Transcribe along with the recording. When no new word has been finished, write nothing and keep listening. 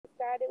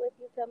started with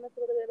you telling us a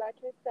little bit about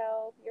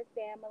yourself, your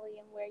family,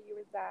 and where you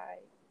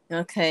reside.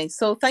 Okay,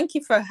 so thank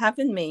you for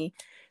having me.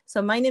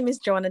 So my name is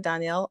Joanna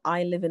Daniel.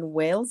 I live in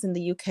Wales in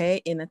the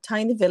UK in a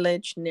tiny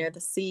village near the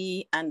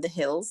sea and the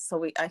hills.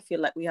 So I feel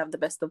like we have the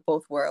best of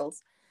both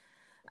worlds.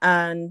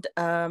 And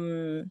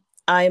I'm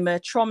a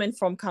trauma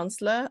informed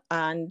counselor,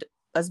 and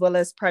as well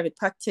as private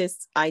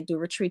practice, I do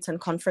retreats and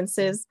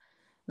conferences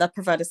that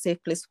provide a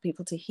safe place for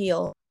people to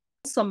heal.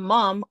 Also,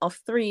 mom of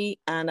three,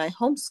 and I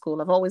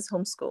homeschool. I've always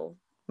homeschooled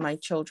my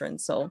children.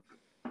 So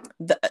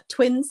the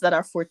twins that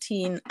are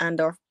 14 and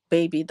our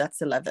baby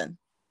that's 11.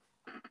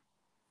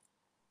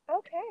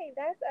 Okay,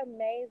 that's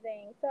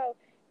amazing. So,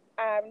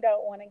 I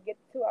don't want to get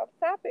too off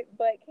topic,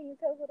 but can you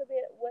tell us a little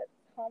bit what's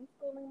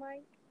homeschooling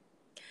like?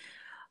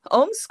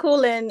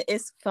 Homeschooling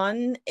is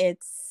fun.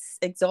 It's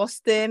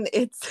exhausting.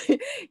 It's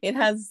it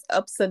has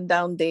ups and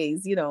down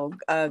days,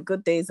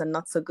 good days and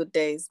not so good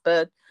days.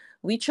 But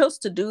we chose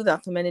to do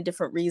that for many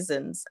different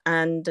reasons.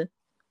 And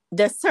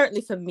there's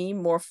certainly for me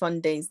more fun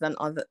days than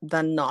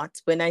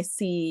not. When I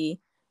see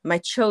my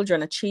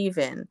children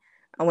achieving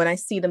and when I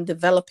see them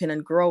developing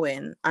and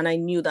growing, and I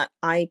knew that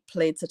I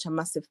played such a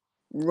massive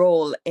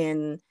role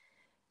in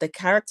the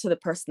character, the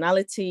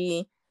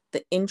personality,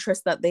 the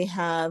interest that they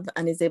have,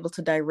 and is able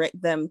to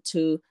direct them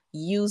to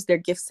use their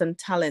gifts and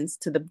talents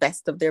to the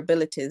best of their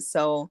abilities.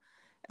 So,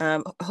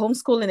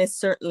 homeschooling is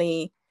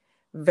certainly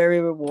very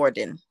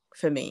rewarding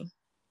for me.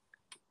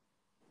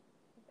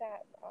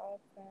 That's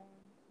awesome.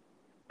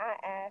 I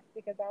asked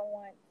because I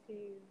want to,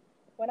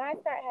 when I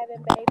start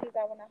having babies,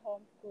 I want to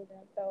homeschool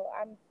them. So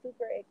I'm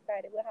super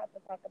excited. We'll have to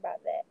talk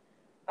about that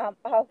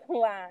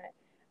offline.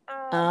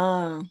 Um,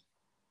 Ah,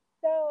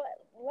 so,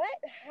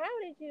 how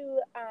did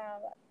you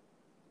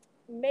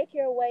make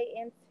your way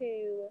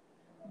into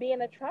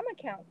being a trauma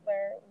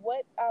counselor?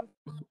 What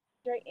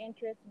your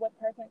interest, what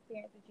personal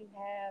experience did you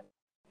have,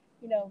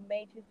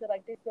 made you feel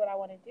like this is what I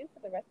want to do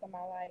for the rest of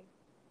my life?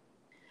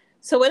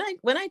 so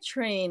when I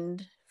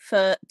trained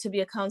for to be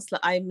a counselor,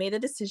 I made a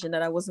decision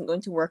that I wasn't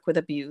going to work with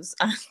abuse,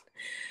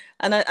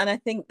 and I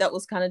think that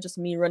was kind of just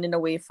me running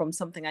away from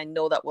something I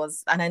know that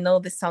was, and I know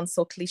this sounds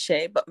so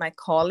cliche, but my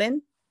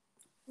calling.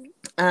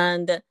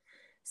 And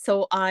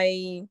so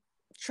I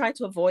tried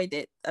to avoid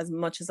it as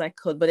much as I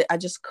could, but I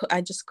just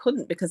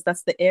couldn't, because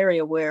that's the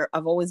area where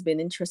I've always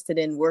been interested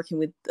in working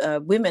with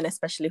women,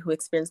 especially who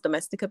experience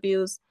domestic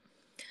abuse.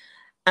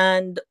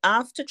 And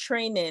after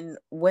training,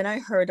 when I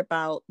heard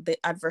about the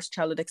adverse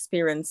childhood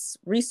experience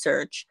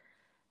research,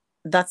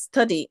 that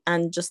study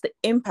and just the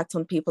impact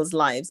on people's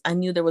lives, I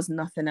knew there was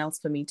nothing else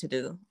for me to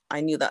do. I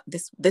knew that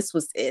this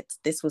was it.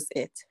 This was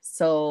it.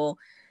 So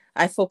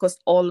I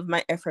focused all of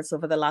my efforts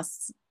over the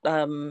last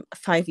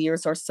 5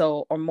 years or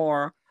so or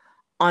more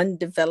on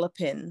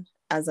developing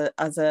as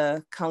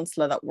a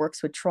counselor that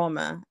works with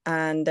trauma.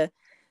 And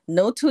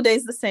no 2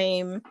 days the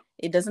same.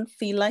 It doesn't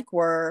feel like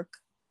work.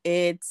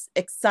 It's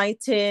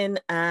exciting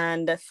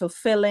and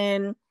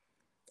fulfilling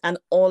and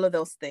all of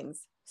those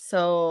things.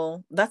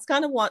 So that's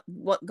kind of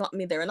what got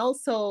me there. And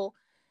also,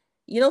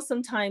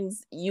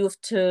 sometimes you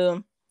have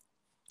to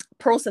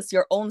process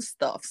your own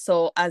stuff.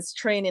 So as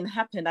training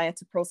happened, I had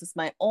to process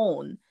my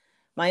own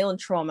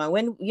trauma.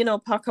 When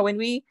Parker, when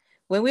we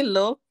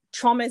look,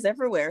 trauma is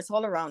everywhere. It's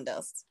all around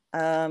us.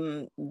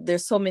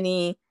 There's so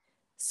many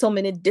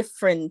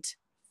different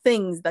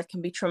things that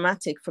can be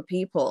traumatic for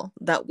people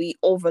that we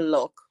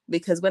overlook.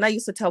 Because when I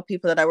used to tell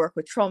people that I work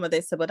with trauma, they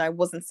said, but I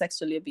wasn't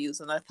sexually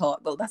abused. And I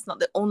thought, well, that's not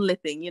the only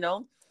thing. Yeah,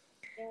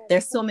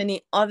 There's so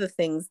many other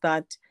things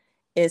that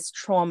is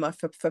trauma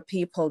for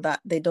people that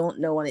they don't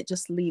know, and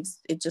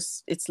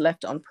it's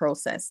left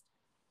unprocessed.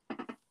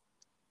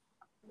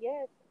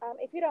 yes.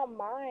 If you don't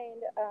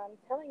mind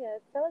can you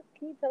tell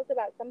us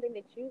about something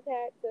that you've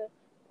had to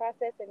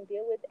process and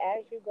deal with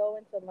as you go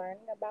into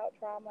learning about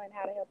trauma and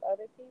how to help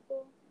other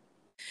people?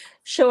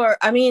 Sure.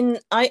 I mean,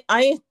 I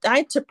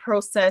had to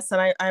process,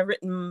 and I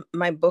written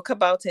my book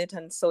about it,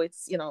 and so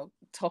it's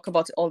talk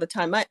about it all the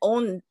time. My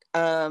own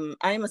I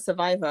am a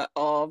survivor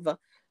of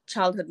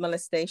childhood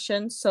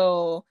molestation,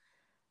 so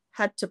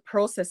had to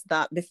process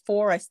that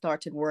before I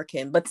started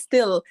working. But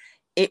still,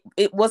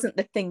 it wasn't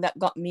the thing that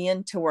got me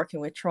into working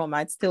with trauma.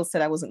 I'd still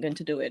said I wasn't going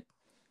to do it.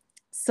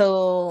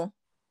 So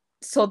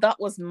that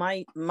was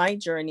my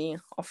journey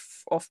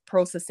of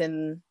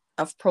processing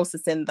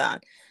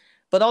that.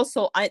 But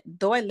also,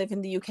 though I live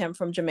in the UK, I'm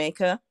from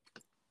Jamaica,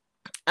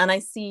 and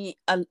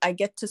I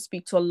get to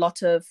speak to a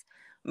lot of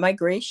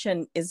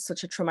migration is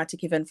such a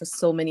traumatic event for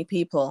so many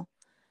people.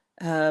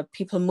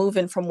 People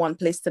moving from one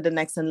place to the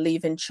next and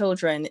leaving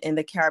children in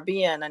the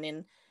Caribbean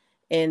and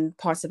in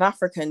parts of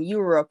Africa and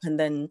Europe, and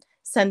then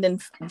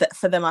sending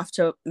for them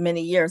after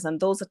many years. And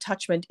those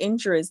attachment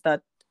injuries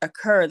that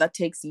occur, that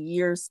takes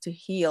years to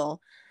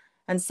heal,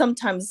 and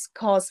sometimes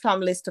cause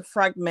families to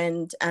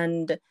fragment,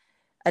 and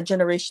a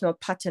generational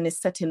pattern is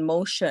set in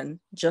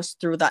motion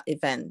just through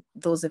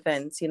those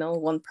events,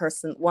 one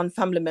person, one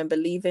family member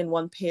leaving,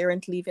 one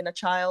parent leaving a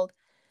child.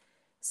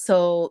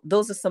 So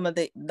those are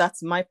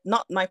that's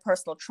not my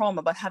personal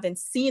trauma, but having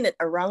seen it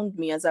around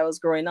me as I was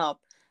growing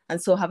up,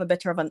 and so have a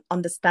better of an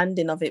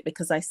understanding of it,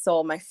 because I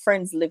saw my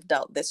friends lived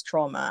out this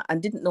trauma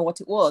and didn't know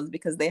what it was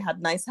because they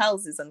had nice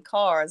houses and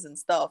cars and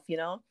stuff, you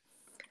know.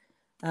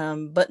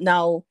 But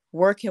now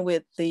working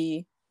with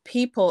the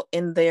people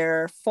in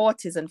their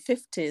 40s and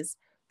 50s,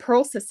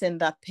 processing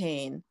that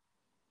pain.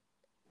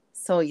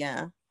 So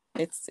yeah,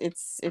 it's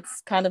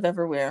kind of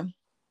everywhere.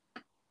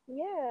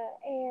 Yeah,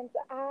 and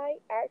I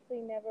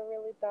actually never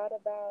really thought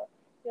about,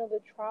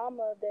 the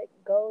trauma that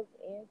goes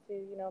into,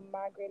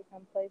 migrating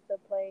from place to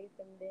place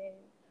and then,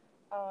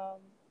 um,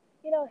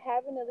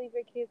 having to leave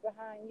your kids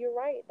behind. You're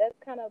right. That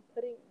kind of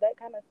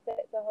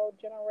sets a whole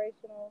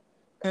generational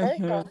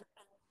curse Mm-hmm. on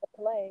the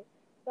play.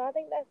 So I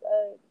think that's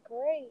a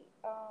great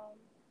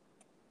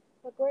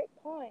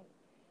point.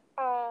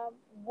 Um,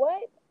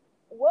 what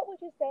what would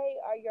you say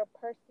are your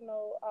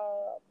personal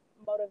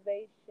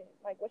motivation?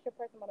 Like, what's your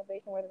personal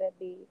motivation, whether that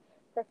be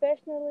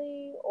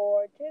professionally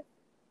or just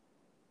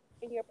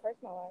in your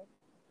personal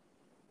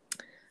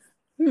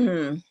life?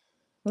 Hmm.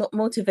 What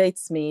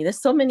motivates me?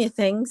 There's so many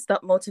things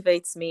that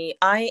motivates me.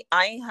 I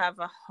have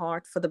a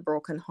heart for the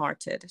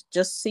brokenhearted.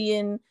 Just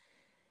seeing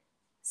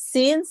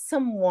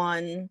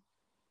someone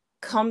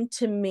come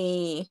to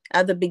me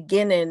at the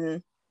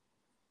beginning,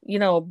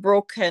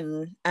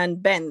 broken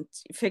and bent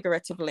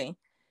figuratively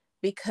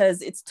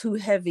because it's too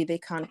heavy, they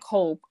can't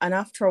cope. And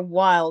after a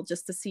while,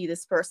 just to see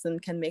this person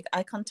can make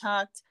eye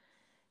contact,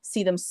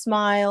 see them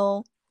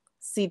smile,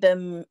 see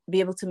them be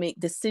able to make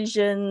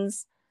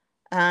decisions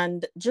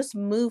and just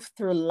move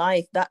through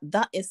life.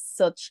 That is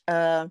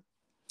a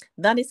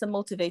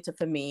motivator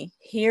for me.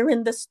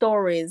 Hearing the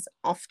stories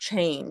of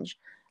change.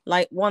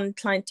 Like one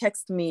client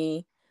texted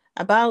me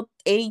about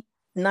 8,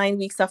 9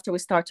 weeks after we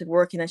started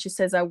working, and she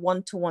says, I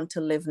want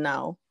to live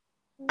now.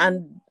 Mm,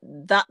 And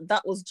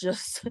that was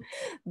just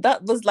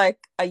that was like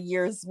a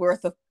year's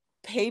worth of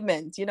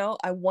payment.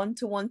 I want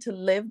to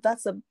live.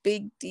 That's a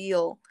big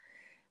deal,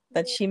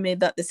 that yeah, she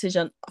made that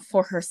decision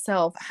for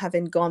herself,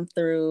 having gone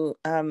through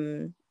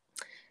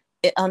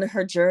it on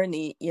her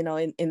journey,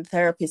 in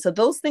therapy. So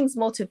those things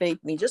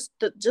motivate me. Just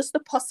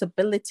the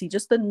possibility,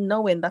 just the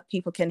knowing that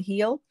people can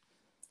heal,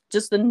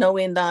 just the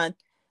knowing that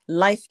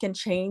life can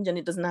change and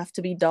it doesn't have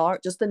to be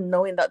dark, just the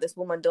knowing that this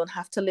woman don't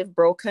have to live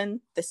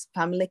broken, this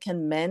family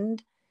can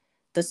mend,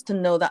 just to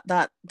know that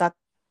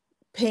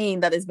pain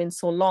that has been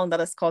so long, that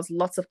has caused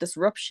lots of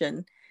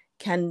disruption,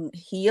 can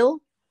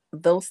heal.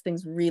 Those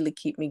things really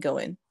keep me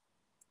going.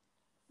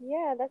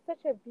 yeah, that's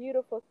such a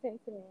beautiful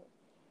sentiment.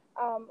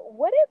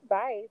 What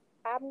advice?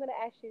 I'm gonna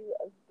ask you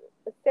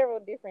several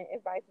different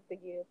advices to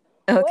give.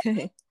 What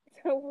Okay.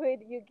 would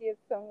you give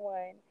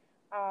someone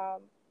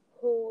um,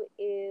 who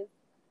is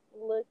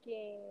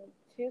looking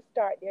to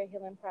start their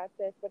healing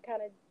process but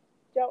kind of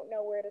don't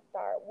know where to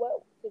start?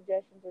 What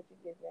suggestions would you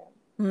give them?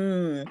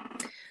 Hmm.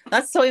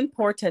 That's so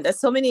important. There's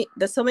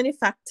so many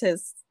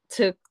factors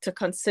to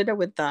consider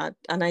with that.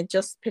 And I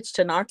just pitched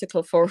an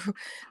article for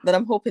that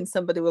I'm hoping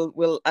somebody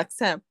will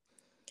accept,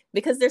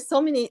 because there's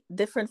so many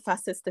different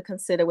facets to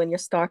consider when you're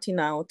starting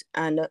out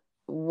and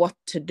what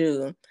to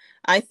do.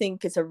 I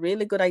think it's a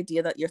really good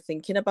idea that you're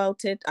thinking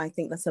about it. I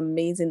think that's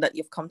amazing that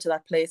you've come to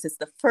that place. It's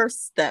the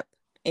first step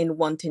in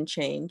wanting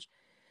change.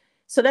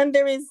 So then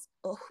there is,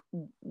 who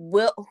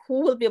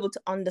will be able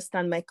to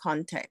understand my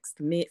context?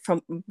 Me,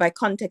 from by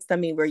context I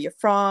mean where you're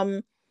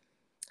from,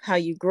 how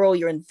you grow,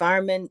 your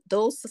environment,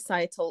 those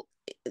societal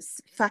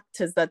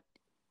factors that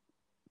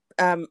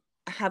um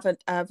have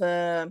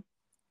a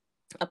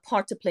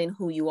part to play in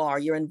who you are,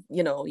 your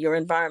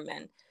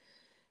environment.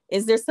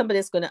 Is there somebody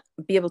that's going to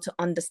be able to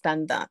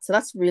understand that? So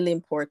that's really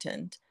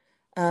important.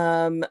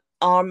 um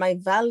are my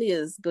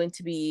values going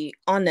to be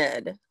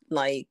honored?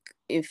 Like,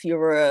 if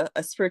you're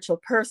a spiritual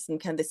person,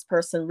 can this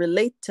person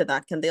relate to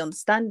that? Can they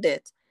understand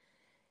it?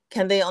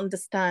 Can they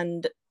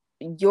understand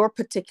your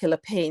particular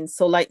pain?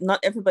 So like, not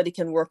everybody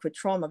can work with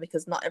trauma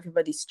because not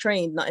everybody's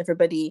trained, not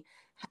everybody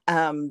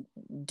um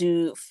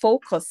do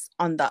focus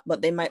on that,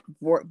 but they might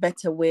work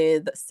better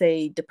with,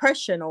 say,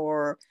 depression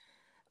or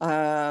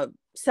uh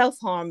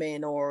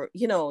self-harming, or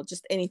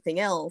just anything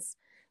else.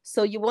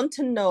 So you want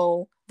to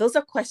know, those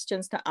are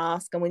questions to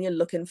ask. And when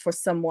you're looking for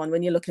someone,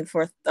 when you're looking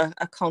for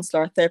a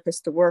counselor or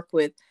therapist to work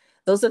with,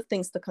 those are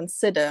things to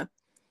consider.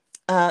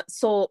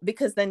 So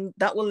because then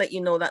that will let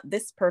you know that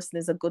this person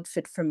is a good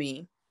fit for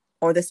me,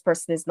 or this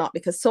person is not.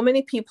 Because so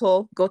many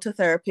people go to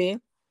therapy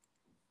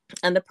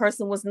and the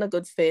person wasn't a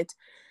good fit,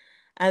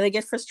 and they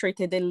get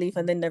frustrated, they leave,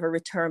 and they never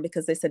return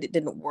because they said it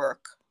didn't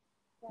work.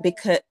 Right.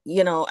 Because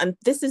and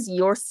this is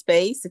your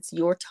space, it's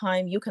your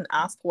time, you can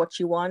ask what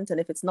you want, and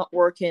if it's not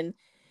working,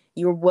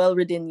 you're well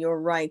within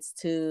your rights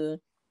to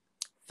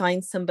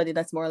find somebody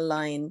that's more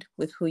aligned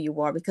with who you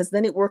are, because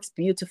then it works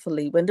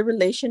beautifully. When the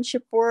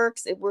relationship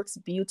works, it works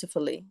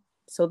beautifully.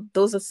 So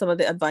those are some of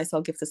the advice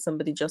I'll give to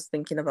somebody just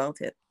thinking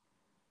about it.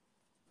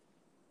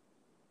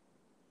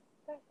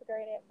 That's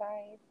great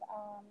advice.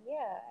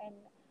 Yeah, and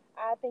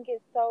I think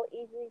it's so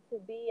easy to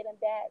be in a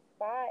bad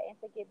spot and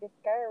to get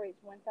discouraged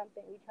when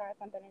we try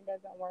something and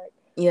doesn't work.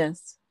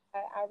 Yes.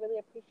 I really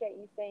appreciate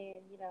you saying,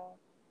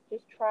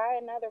 just try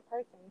another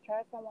person,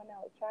 try someone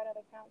else, try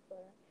another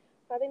counselor.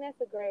 So I think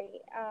that's a great.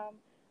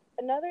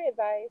 Another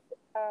advice.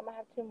 I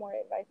have two more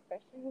advice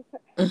questions.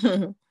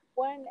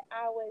 One,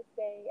 I would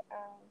say,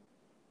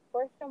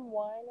 for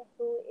someone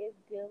who is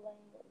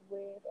dealing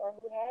with or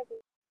who has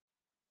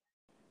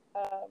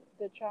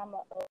the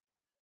trauma of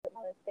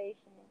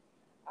molestation,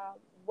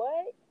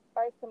 what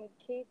are some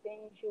key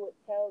things you would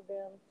tell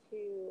them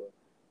to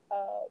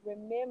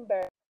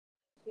remember,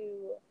 to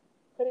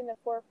put in the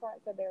forefront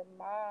of their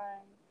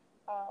mind,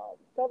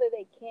 so that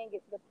they can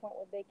get to the point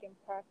where they can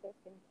process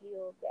and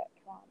heal that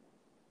trauma?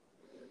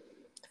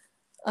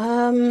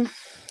 um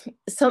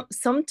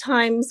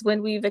sometimes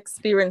when we've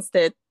experienced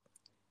it,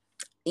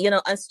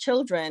 as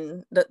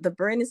children, the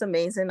brain is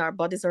amazing, our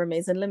bodies are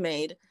amazingly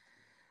made,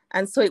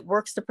 and so it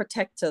works to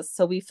protect us,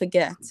 so we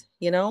forget,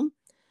 you know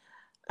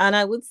and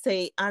I would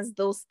say, as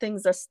those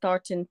things are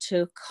starting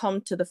to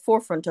come to the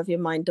forefront of your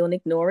mind, don't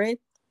ignore it.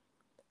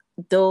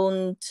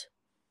 Don't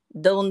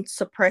don't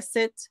suppress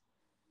it.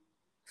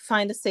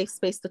 Find a safe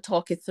space to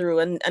talk it through,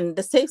 and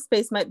the safe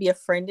space might be a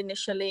friend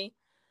initially,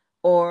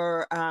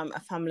 or a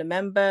family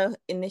member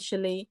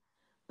initially,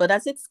 but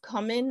as it's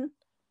coming,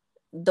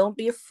 don't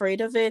be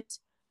afraid of it.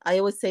 I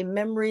always say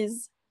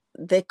memories,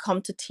 they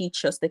come to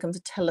teach us, they come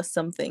to tell us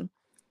something.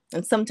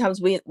 And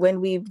sometimes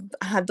when we've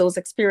had those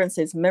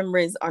experiences,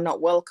 memories are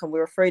not welcome.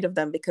 We're afraid of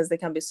them because they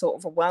can be so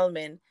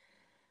overwhelming,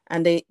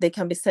 and they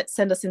can be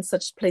send us in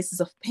such places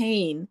of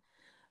pain.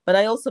 But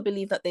I also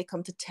believe that they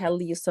come to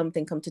tell you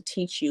something, come to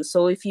teach you.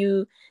 So if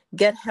you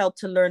get help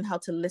to learn how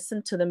to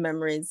listen to the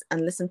memories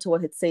and listen to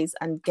what it says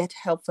and get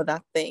help for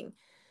that thing.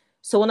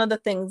 So one of the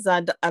things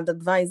I'd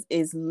advise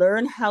is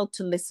learn how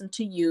to listen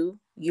to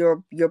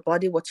your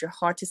body, what your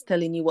heart is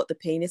telling you, what the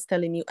pain is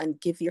telling you,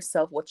 and give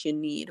yourself what you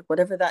need,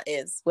 whatever that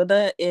is.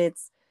 Whether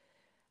it's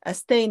a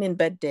staying in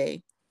bed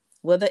day,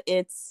 whether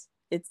it's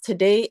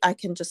today I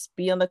can just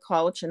be on the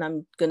couch and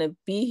I'm gonna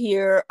be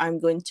here. I'm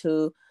going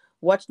to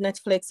watch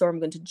Netflix, or I'm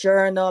going to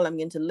journal. I'm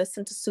going to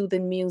listen to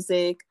soothing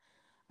music.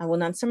 I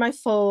won't answer my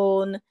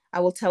phone. I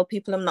will tell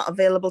people I'm not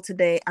available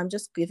today. I'm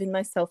just giving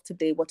myself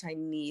today what I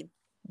need.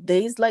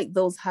 Days like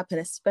those happen,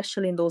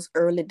 especially in those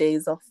early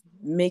days of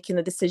making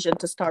a decision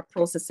to start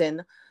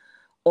processing,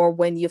 or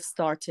when you've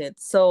started.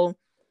 So,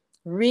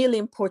 really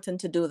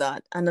important to do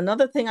that. And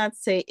another thing I'd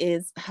say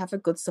is have a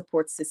good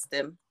support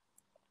system.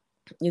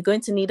 You're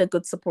going to need a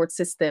good support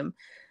system.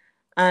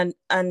 And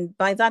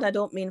by that I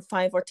don't mean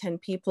 5 or 10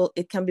 people.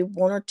 It can be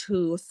one or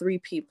two or three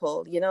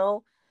people,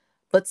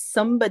 but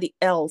somebody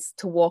else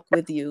to walk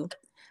with you.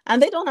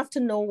 And they don't have to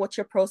know what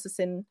you're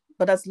processing,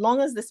 but as long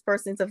as this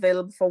person is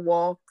available for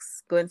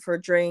walks, going for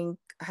a drink,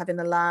 having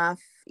a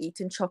laugh,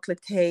 eating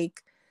chocolate cake,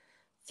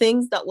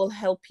 things that will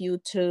help you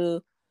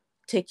to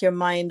take your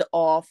mind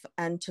off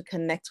and to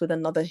connect with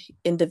another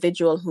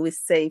individual who is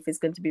safe, is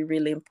going to be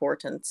really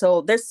important.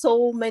 So there's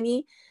so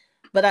many,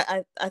 but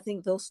I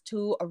think those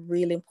two are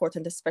really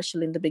important,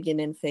 especially in the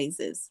beginning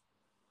phases.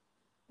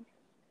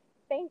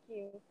 Thank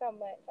you so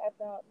much. I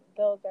thought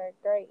those are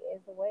great as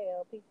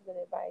well, pieces of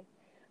advice.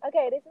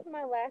 Okay, this is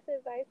my last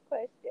advice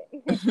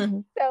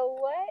question. So,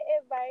 what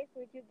advice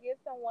would you give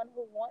someone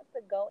who wants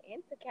to go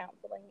into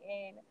counseling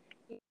and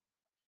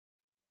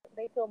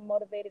they feel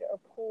motivated or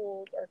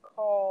pulled or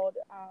called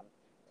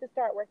to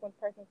start working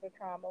with persons with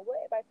trauma? What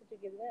advice would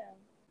you give them?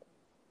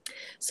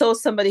 So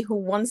somebody who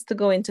wants to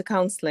go into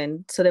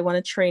counseling, so they want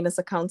to train as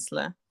a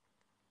counselor.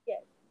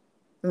 Yes.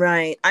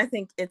 Right. I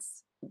think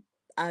it's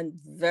a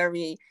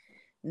very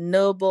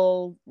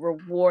noble,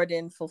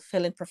 rewarding,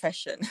 fulfilling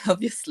profession,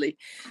 obviously.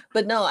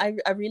 But no,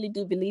 I really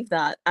do believe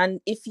that. And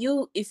if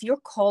you're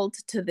called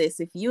to this,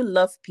 if you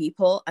love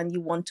people and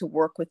you want to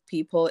work with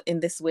people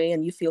in this way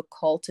and you feel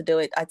called to do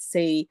it, I'd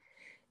say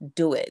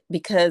do it,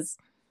 because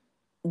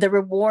the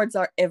rewards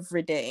are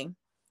every day.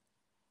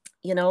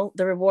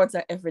 The rewards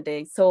are every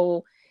day.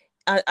 So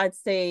I'd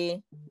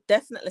say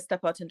definitely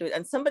step out and do it.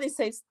 And somebody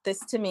says this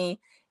to me: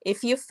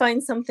 if you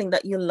find something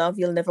that you love,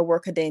 you'll never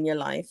work a day in your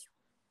life.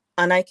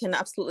 And I can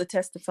absolutely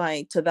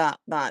testify to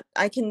that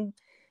I can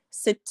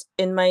sit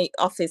in my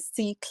office,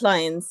 see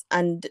clients,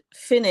 and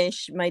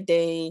finish my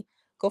day,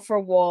 go for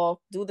a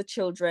walk, do the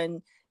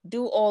children,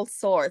 do all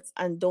sorts,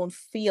 and don't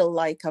feel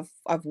like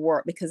I've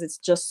worked, because it's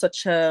just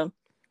such a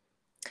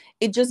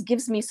it just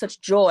gives me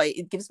such joy.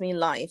 It gives me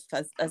life,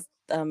 as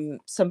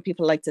some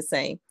people like to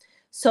say.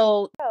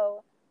 So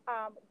So,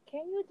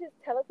 can you just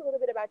tell us a little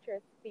bit about your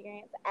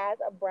experience as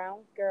a brown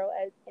girl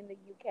as in the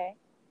UK?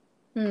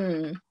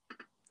 hmm,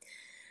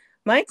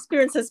 my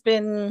experience has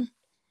been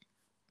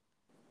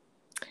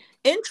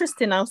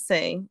interesting, I'll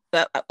say.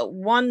 But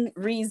one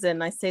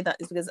reason I say that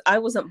is because I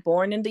wasn't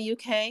born in the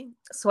UK.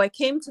 So I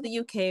came to the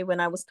UK when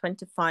I was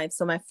 25.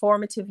 So my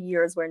formative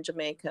years were in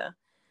Jamaica.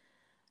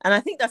 And I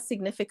think that's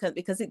significant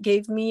because it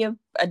gave me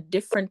a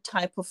different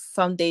type of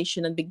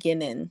foundation and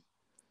beginning,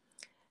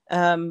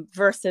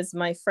 versus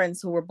my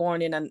friends who were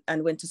born in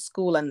and went to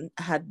school and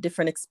had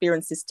different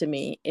experiences to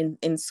me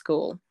in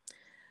school.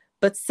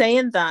 But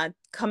saying that,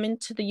 coming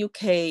to the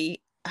UK,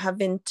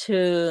 having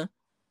to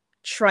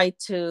try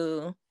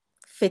to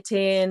fit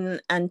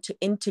in and to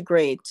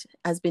integrate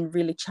has been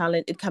really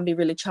challenging. It can be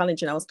really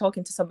challenging. I was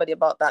talking to somebody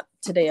about that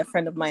today, a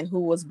friend of mine who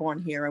was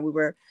born here, and we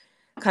were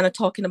kind of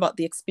talking about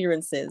the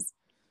experiences.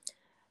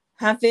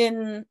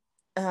 Having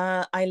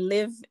I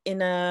live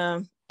in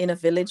a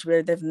village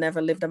where they've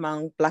never lived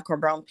among Black or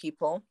brown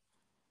people.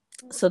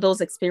 So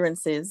those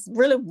experiences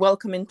really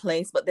welcoming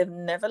place, but they've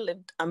never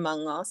lived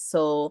among us.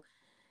 So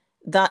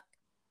that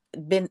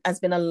been has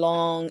been a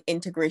long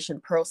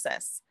integration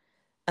process.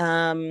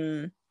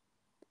 Um,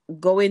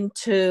 Going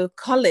to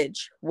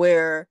college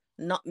where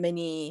not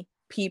many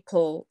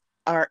people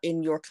are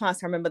in your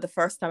class. I remember the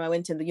first time I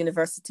went in the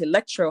university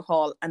lecture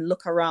hall and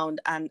look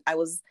around, and it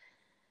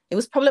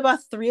was probably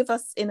about three of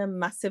us in a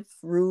massive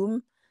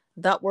room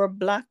that were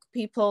Black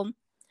people.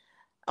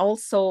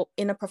 Also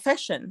in a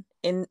profession,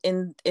 in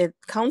it,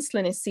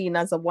 counseling is seen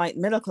as a white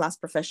middle class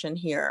profession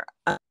here.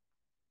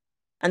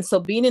 And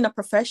so being in a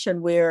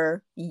profession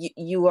where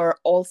you are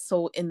also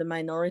in the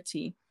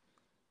minority,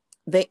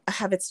 they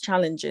have its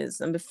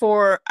challenges. And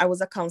before I was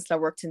a counselor, I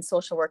worked in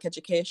social work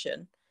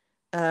education.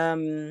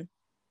 And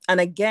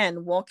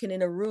again, walking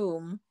in a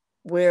room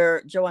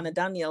where Joanna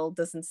Daniel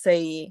doesn't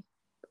say,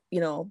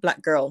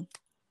 Black girl.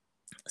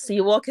 So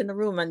you walk in the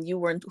room and you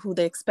weren't who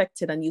they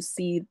expected, and you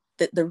see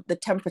the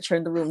temperature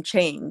in the room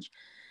change,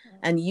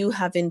 and you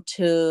having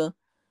to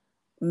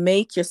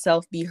make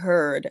yourself be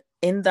heard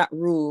in that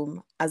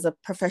room as a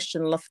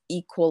professional of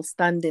equal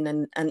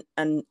standing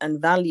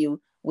and value,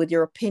 with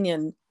your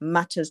opinion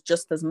matters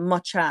just as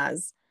much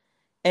as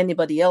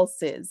anybody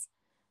else's.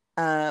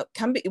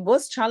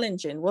 Was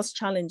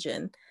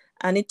challenging,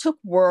 and it took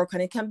work,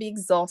 and it can be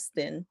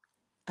exhausting.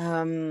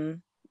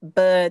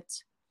 But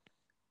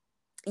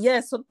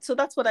yeah, so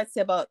that's what I'd say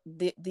about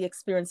the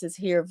experiences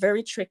here.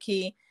 Very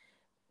tricky,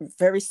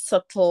 very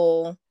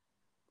subtle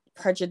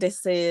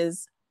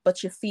prejudices,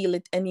 but you feel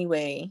it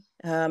anyway.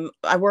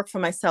 I work for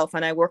myself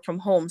and I work from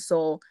home,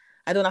 so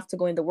I don't have to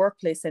go in the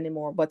workplace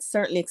anymore, but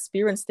certainly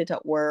experienced it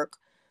at work,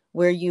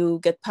 where you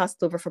get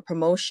passed over for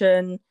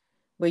promotion,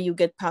 where you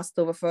get passed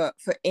over for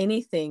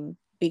anything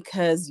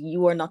because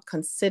you are not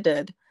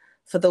considered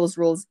for those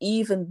roles,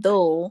 even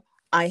though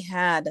I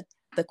had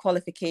the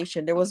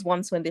qualification. There was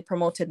once when they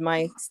promoted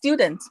my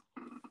student.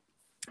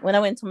 When I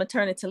went to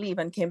maternity leave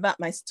and came back,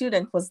 my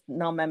student was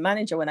now my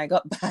manager when I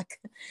got back.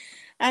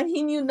 And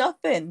he knew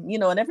nothing,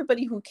 and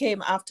everybody who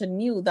came after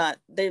knew that.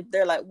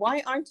 They're like,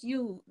 why aren't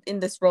you in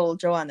this role,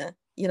 Joanna?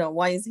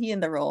 Why is he in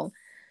the role?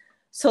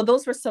 So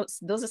those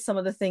are some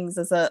of the things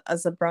as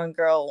a brown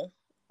girl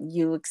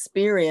you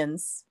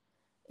experience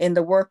in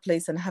the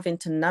workplace, and having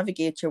to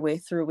navigate your way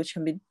through, which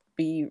can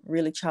be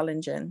really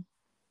challenging.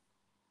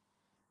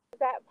 Is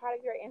that part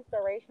of your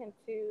inspiration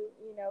to,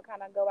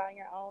 kind of go out on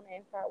your own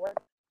and start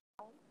working?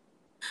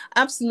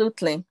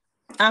 Absolutely.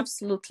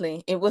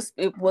 Absolutely. It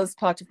was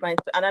part of my,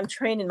 and I'm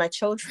training my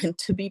children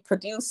to be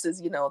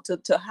producers,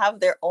 to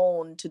have their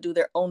own, to do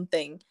their own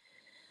thing.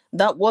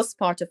 That was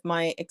part of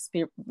my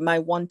experience, my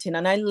wanting.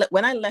 And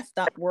when I left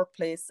that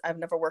workplace, I've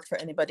never worked for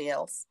anybody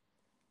else.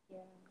 Yeah.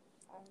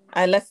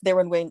 I left there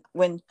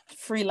when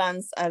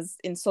freelance as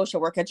in social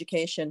work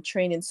education,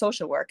 training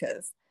social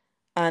workers.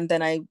 And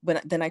then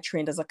I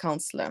trained as a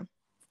counselor.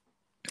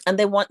 And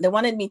they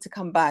wanted me to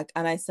come back.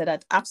 And I said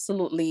that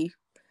absolutely,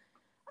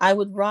 I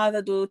would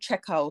rather do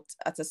checkout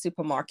at a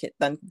supermarket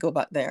than go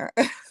back there.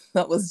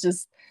 that was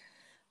just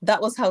that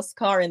was how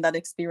scarring that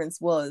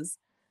experience was.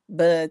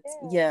 But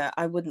Yeah. yeah,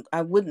 I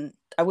wouldn't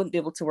be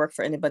able to work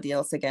for anybody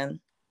else again.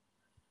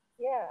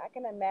 Yeah, I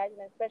can imagine,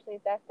 especially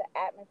if that's the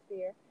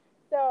atmosphere.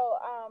 So,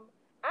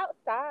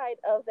 outside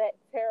of that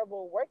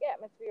terrible work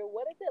atmosphere,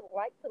 what is it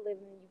like to live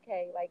in the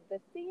UK? Like the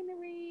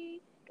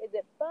scenery, is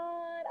it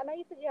fun? I know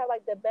you said you have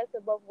like the best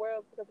of both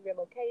worlds because of your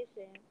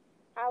location.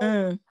 How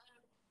is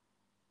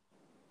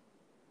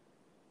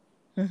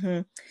Mm, hmm.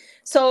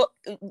 So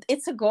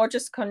it's a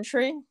gorgeous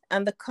country,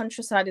 and the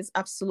countryside is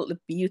absolutely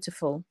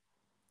beautiful,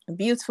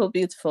 beautiful,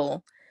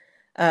 beautiful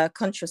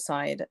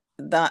countryside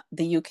that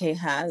the UK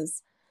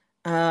has.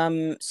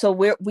 So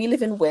we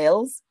live in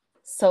Wales.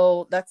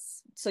 So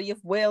you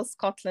have Wales,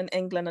 Scotland,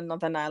 England, and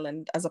Northern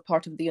Ireland as a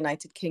part of the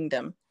United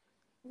Kingdom.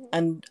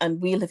 Mhm.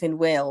 And we live in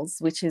Wales,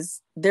 which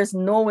is, there's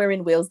nowhere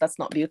in Wales that's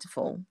not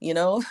beautiful.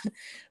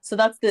 So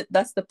that's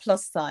the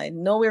plus side.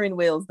 Nowhere in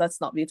Wales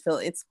that's not beautiful.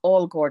 It's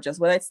all gorgeous,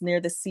 whether it's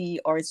near the sea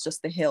or it's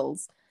just the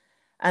hills.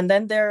 And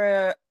then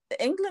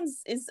England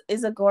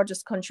is a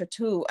gorgeous country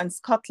too, and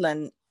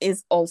Scotland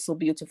is also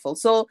beautiful.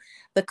 So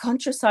the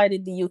countryside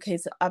in the UK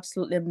is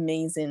absolutely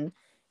amazing.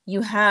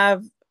 You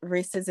have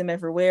racism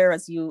everywhere,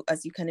 as you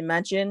can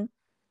imagine.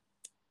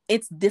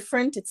 It's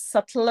different, it's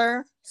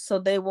subtler, so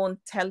they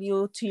won't tell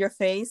you to your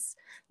face.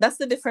 That's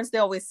the difference they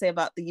always say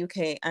about the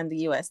UK and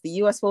the US. The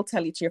US will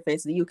tell you to your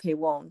face, the UK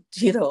won't,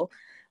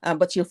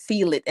 but you'll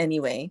feel it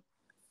anyway.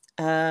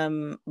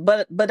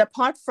 But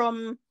apart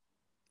from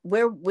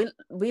where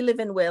we live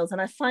in Wales,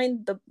 and I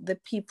find the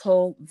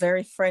people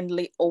very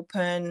friendly,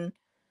 open,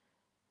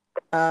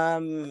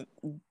 um,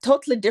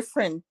 totally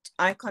different.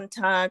 Eye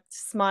contact,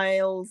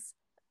 smiles,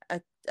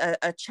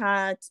 a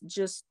chat,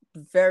 just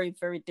very,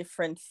 very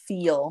different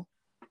feel.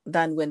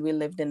 than when we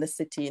lived in the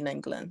city in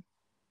England.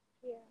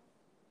 Yeah.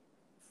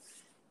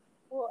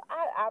 Well,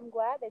 I'm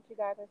glad that you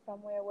guys are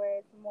somewhere where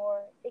it's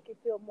more, it can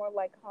feel more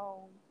like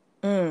home.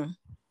 Mm,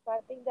 So I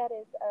think that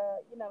is,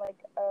 like,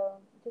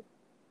 just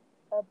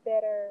a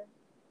better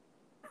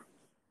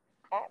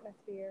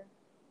atmosphere.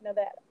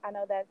 That I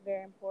know that's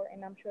very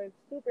important. I'm sure it's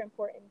super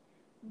important,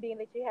 being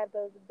that you have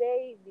those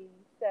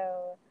babies.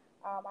 So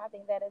I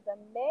think that is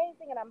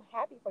amazing, and I'm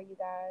happy for you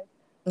guys.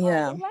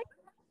 yeah. We like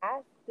to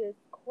ask this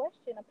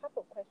question, a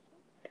pop-up question,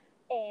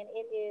 and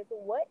it is: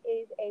 what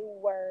is a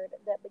word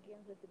that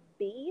begins with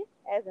B,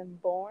 as in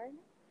born,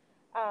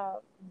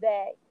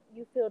 that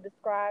you feel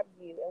describes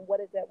you, and what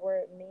does that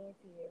word mean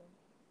to you?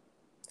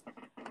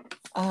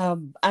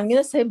 I'm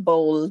gonna say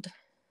bold.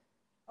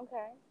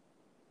 Okay.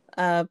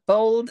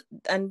 Bold,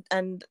 and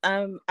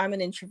I'm an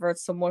introvert,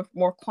 so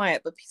more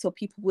quiet, but so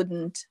people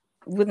wouldn't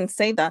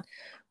say that.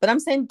 But I'm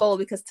saying bold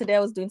because today I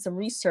was doing some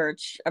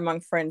research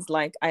among friends.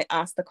 Like I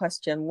asked the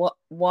question,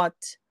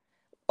 what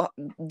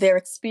their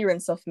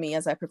experience of me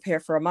as I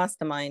prepare for a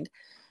mastermind.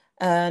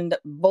 And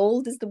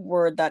bold is the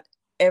word that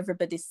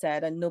everybody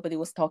said, and nobody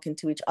was talking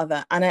to each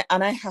other. And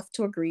I have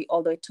to agree,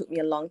 although it took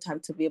me a long time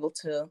to be able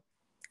to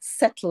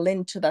settle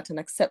into that and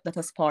accept that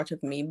as part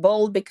of me.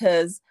 Bold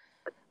because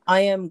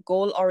I am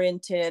goal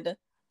oriented.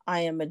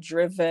 I am a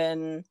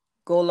driven,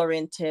 goal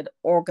oriented,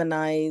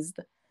 organized,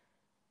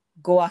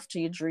 go after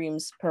your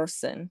dreams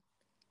person.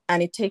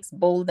 And it takes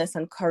boldness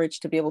and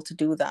courage to be able to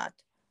do that.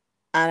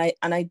 And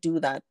I do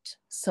that.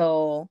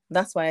 So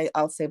that's why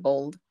I'll say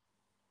bold.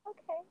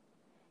 Okay.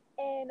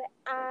 And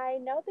I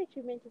know that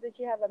you mentioned that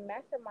you have a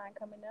mastermind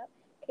coming up.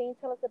 Can you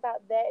tell us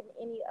about that and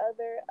any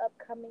other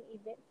upcoming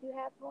events you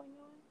have going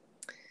on?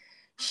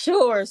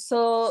 Sure.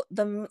 So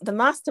the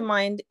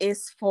mastermind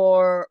is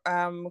for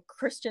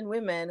Christian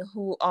women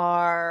who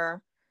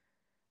are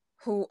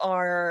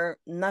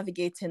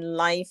navigating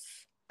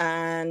life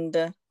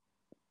and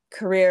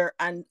career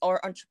and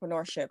or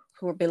entrepreneurship,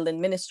 who are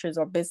building ministries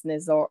or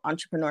business or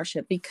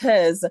entrepreneurship,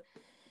 because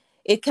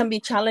it can be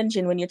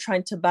challenging when you're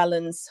trying to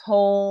balance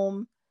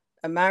home,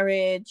 a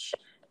marriage,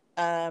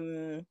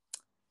 um,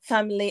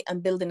 family,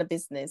 and building a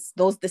business.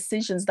 Those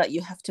decisions that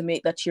you have to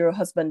make that your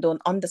husband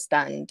don't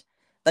understand,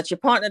 that your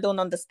partner don't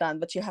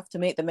understand, but you have to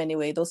make them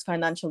anyway. Those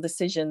financial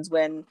decisions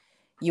when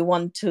you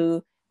want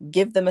to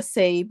give them a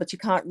say, but you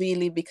can't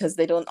really because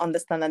they don't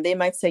understand. And they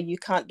might say, you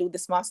can't do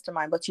this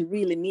mastermind, but you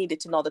really need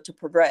it in order to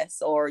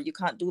progress. Or you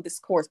can't do this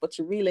course, but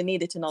you really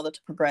need it in order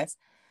to progress.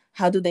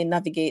 How do they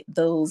navigate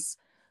those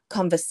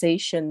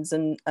conversations,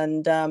 and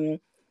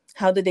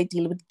how do they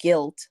deal with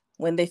guilt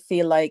when they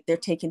feel like they're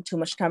taking too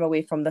much time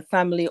away from the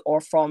family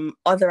or from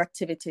other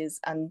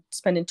activities and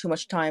spending too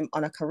much time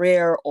on a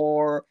career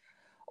or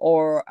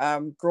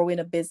growing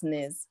a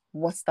business?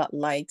 What's that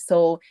like?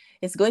 So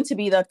it's going to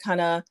be that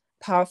kind of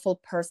powerful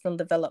personal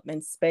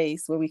development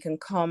space where we can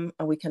come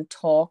and we can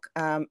talk,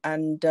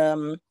 and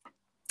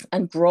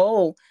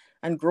grow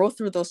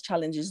through those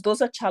challenges.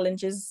 Those are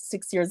challenges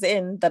 6 years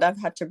in that I've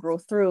had to grow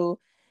through.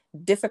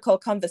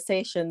 Difficult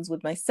conversations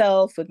with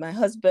myself, with my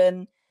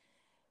husband,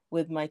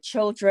 with my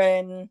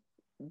children,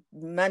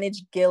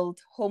 manage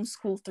guilt,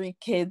 homeschool 3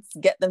 kids,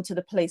 get them to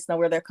the place now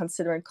where they're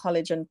considering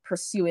college and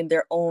pursuing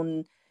their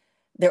own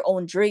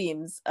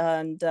dreams,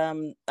 and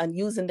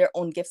using their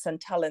own gifts and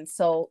talents.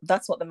 So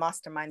that's what the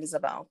mastermind is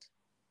about.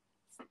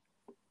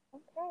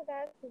 Okay,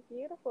 that's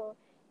beautiful.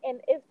 And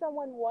if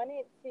someone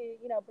wanted to,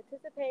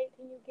 participate,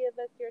 can you give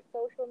us your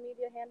social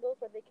media handles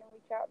where they can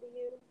reach out to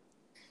you?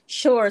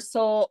 Sure.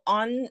 So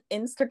on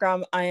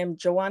Instagram, I am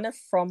Joanna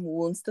from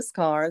Wounds to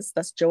Scars.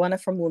 That's Joanna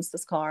from Wounds to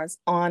Scars.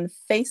 On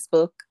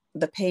Facebook,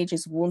 the page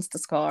is Wounds to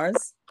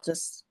Scars,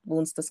 just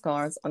Wounds to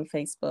Scars on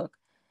Facebook.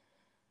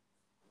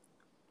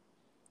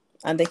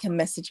 And they can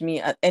message me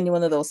at any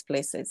one of those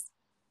places.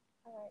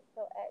 All right,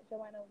 so at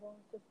Joanna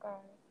Wounds to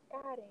Scars.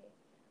 Got it.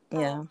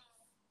 Yeah.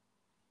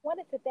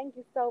 Wanted to thank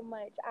you so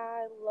much.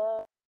 I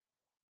love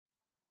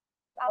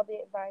all the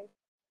advice.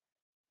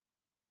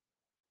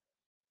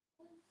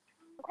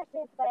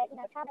 Questions, but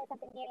trauma is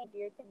something near and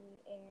dear to me,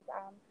 and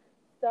I'm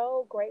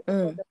so grateful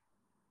for Mm, the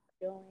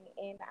doing,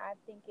 and I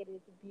think it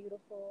is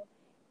beautiful.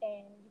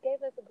 And you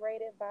gave us a great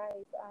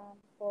advice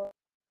for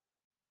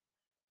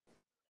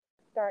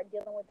start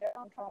dealing with their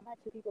own trauma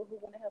to people who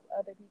want to help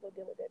other people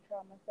deal with their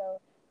trauma.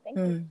 So thank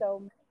you mm. so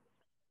much.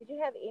 Did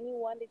you have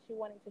anyone that you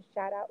wanted to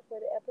shout out for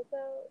the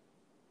episode?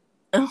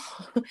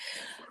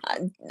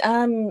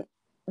 um,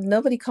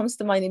 Nobody comes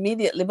to mind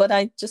immediately, but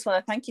I just want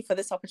to thank you for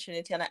this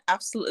opportunity, and I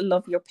absolutely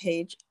love your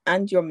page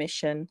and your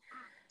mission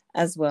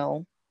as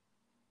well.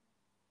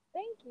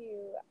 Thank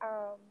you.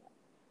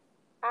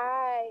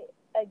 I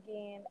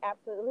again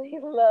absolutely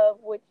love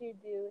what you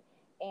do,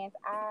 and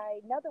I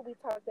know that we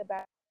talked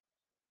about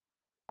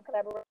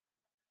collaboration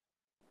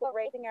for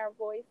raising our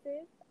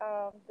voices,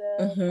 the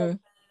Mm-hmm. coach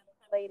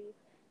ladies.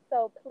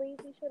 So please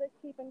be sure to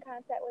keep in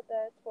contact with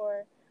us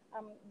for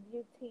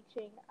you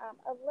teaching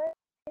a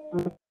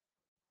lesson,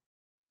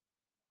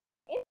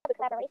 any other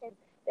collaborations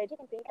that you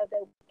can think of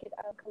that we could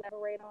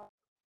collaborate on.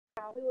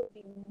 We would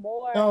be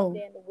more Oh,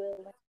 than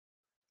willing.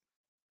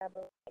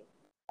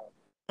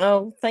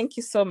 Oh, thank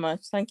you so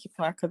much. Thank you,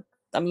 Parker.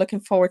 I'm looking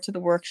forward to the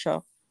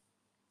workshop.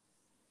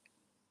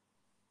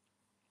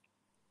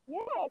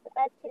 Yes,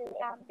 us too.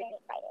 Very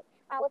excited.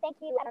 Well, thank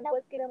you. I know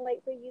it's getting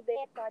late for you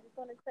there, so I just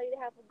want to tell you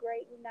to have a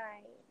great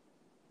night.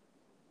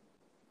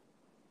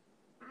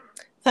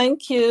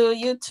 Thank you.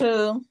 You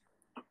too.